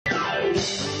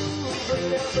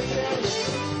Hi,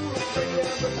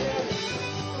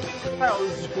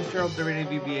 this is CreateObject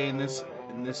VBA. In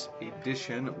this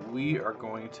edition, we are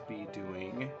going to be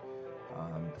doing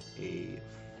a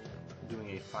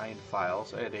find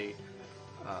files. I had a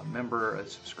a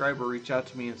subscriber, reach out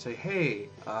to me and say, "Hey,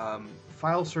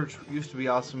 file search used to be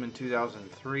awesome in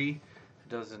 2003. It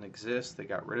doesn't exist. They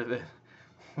got rid of it.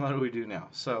 What do we do now?"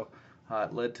 So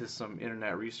it led to some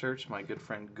internet research. My good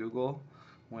friend Google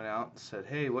went out and said,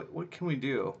 "Hey, what can we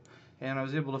do?" And I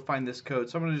was able to find this code.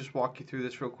 So I'm going to just walk you through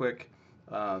this real quick.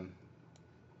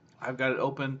 I've got it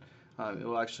open. It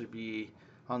will actually be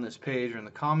on this page or in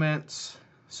the comments.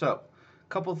 So, a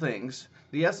couple things.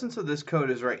 The essence of this code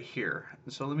is right here.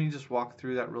 And so let me just walk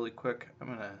through that really quick. I'm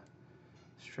going to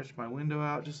stretch my window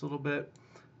out just a little bit.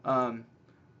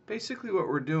 Basically what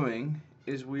we're doing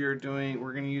is we're going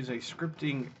to use a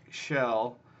scripting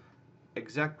shell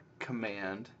exec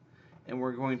command, and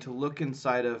we're going to look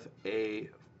inside of a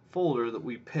folder that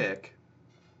we pick,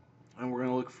 and we're going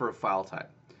to look for a file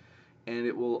type, and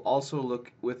it will also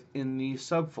look within the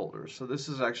subfolders. So this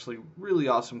is actually really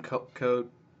awesome code.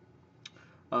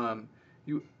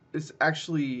 It's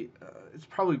actually it's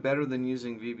probably better than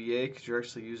using VBA because you're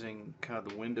actually using kind of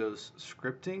the Windows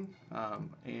scripting,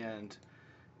 and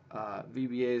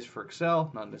VBA is for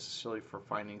Excel, not necessarily for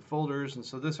finding folders, and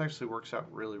so this actually works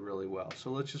out really, really well.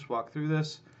 So let's just walk through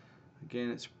this.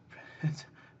 Again,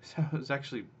 I was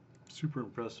actually super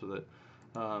impressed with it.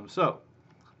 Alright,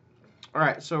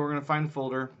 so we're going to find a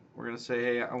folder. We're going to say,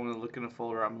 hey, I want to look in a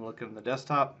folder. I'm going to look in the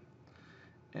desktop,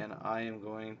 and I am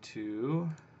going to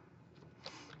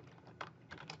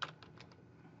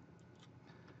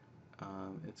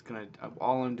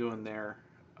all I'm doing there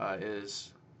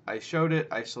is I showed it,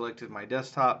 I selected my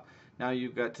desktop. Now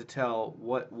you've got to tell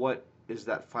what is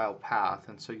that file path,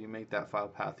 and so you make that file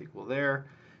path equal there.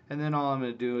 And then all I'm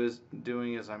going to do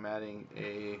is I'm adding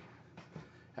a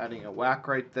whack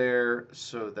right there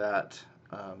so that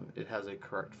it has a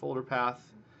correct folder path.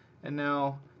 And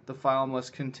now the file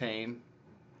must contain,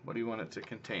 what do you want it to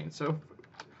contain? So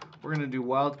we're going to do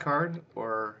wildcard,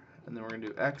 and then we're going to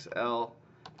do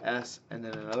XLS and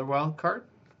then another wildcard.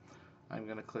 I'm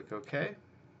going to click OK,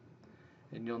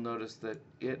 and you'll notice that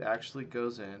it actually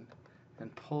goes in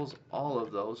and pulls all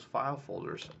of those file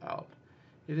folders out.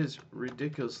 It is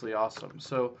ridiculously awesome.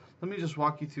 So let me just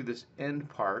walk you through this end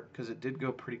part because it did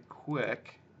go pretty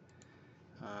quick.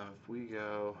 If we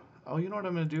go, oh, you know what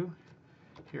I'm going to do?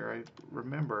 Here, I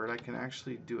remembered I can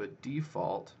actually do a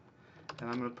default, and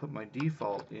I'm going to put my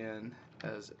default in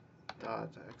as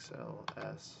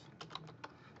 .xls.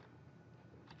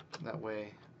 That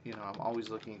way, you know, I'm always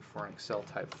looking for an Excel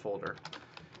type folder.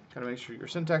 Got to make sure your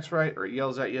syntax right, or it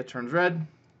yells at you, turns red.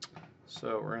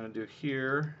 So we're going to do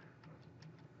here.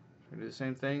 We're going to do the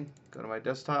same thing. Go to my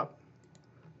desktop.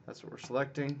 That's what we're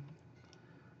selecting.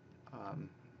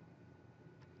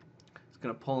 It's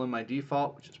going to pull in my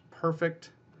default, which is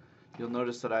perfect. You'll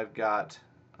notice that I've got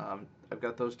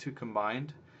those two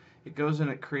combined. It goes and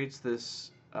it creates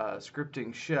this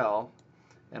scripting shell,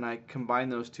 and I combine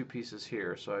those two pieces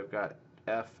here. So I've got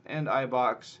F and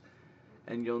ibox,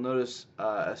 and you'll notice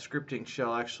a scripting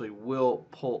shell actually will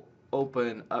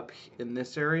open up in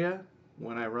this area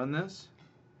when I run this.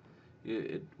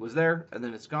 It was there, and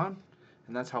then it's gone,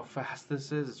 and that's how fast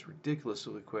this is. It's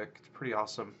ridiculously quick. It's pretty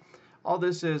awesome. All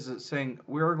this is saying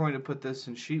we're going to put this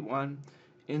in sheet 1,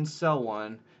 in cell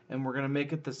 1, and we're going to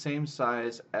make it the same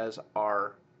size as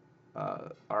our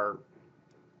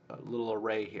little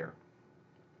array here.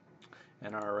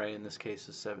 And our array in this case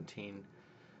is 17.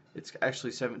 It's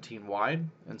actually 17 wide,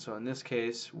 and so in this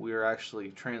case we're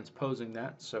actually transposing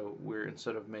that. So we're,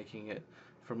 instead of making it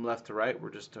from left to right,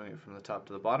 we're just doing it from the top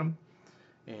to the bottom,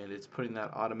 and it's putting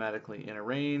that automatically in a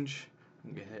range.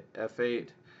 I'm going to hit F8,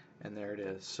 and there it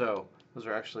is. So those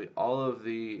are actually all of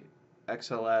the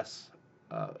XLS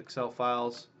Excel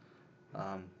files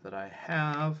that I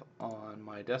have on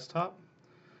my desktop.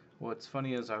 What's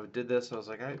funny is I did this, I was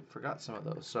like, I forgot some of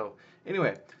those. So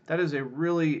anyway, that is a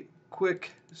really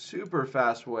quick, super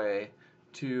fast way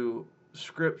to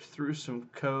script through some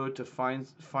code to find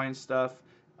stuff,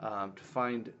 to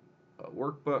find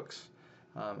workbooks.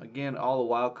 Again, all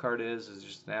the wildcard is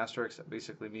just an asterisk. That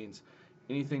basically means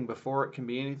anything before it can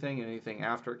be anything, and anything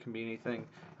after it can be anything.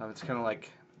 It's kind of like,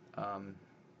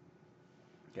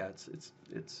 yeah, it's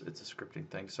a scripting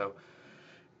thing. So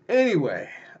anyway,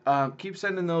 keep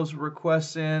sending those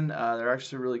requests in. They're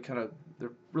actually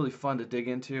they're really fun to dig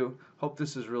into. Hope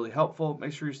this is really helpful.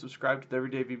 Make sure you subscribe to the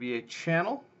Everyday VBA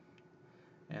channel,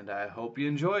 and I hope you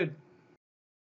enjoyed.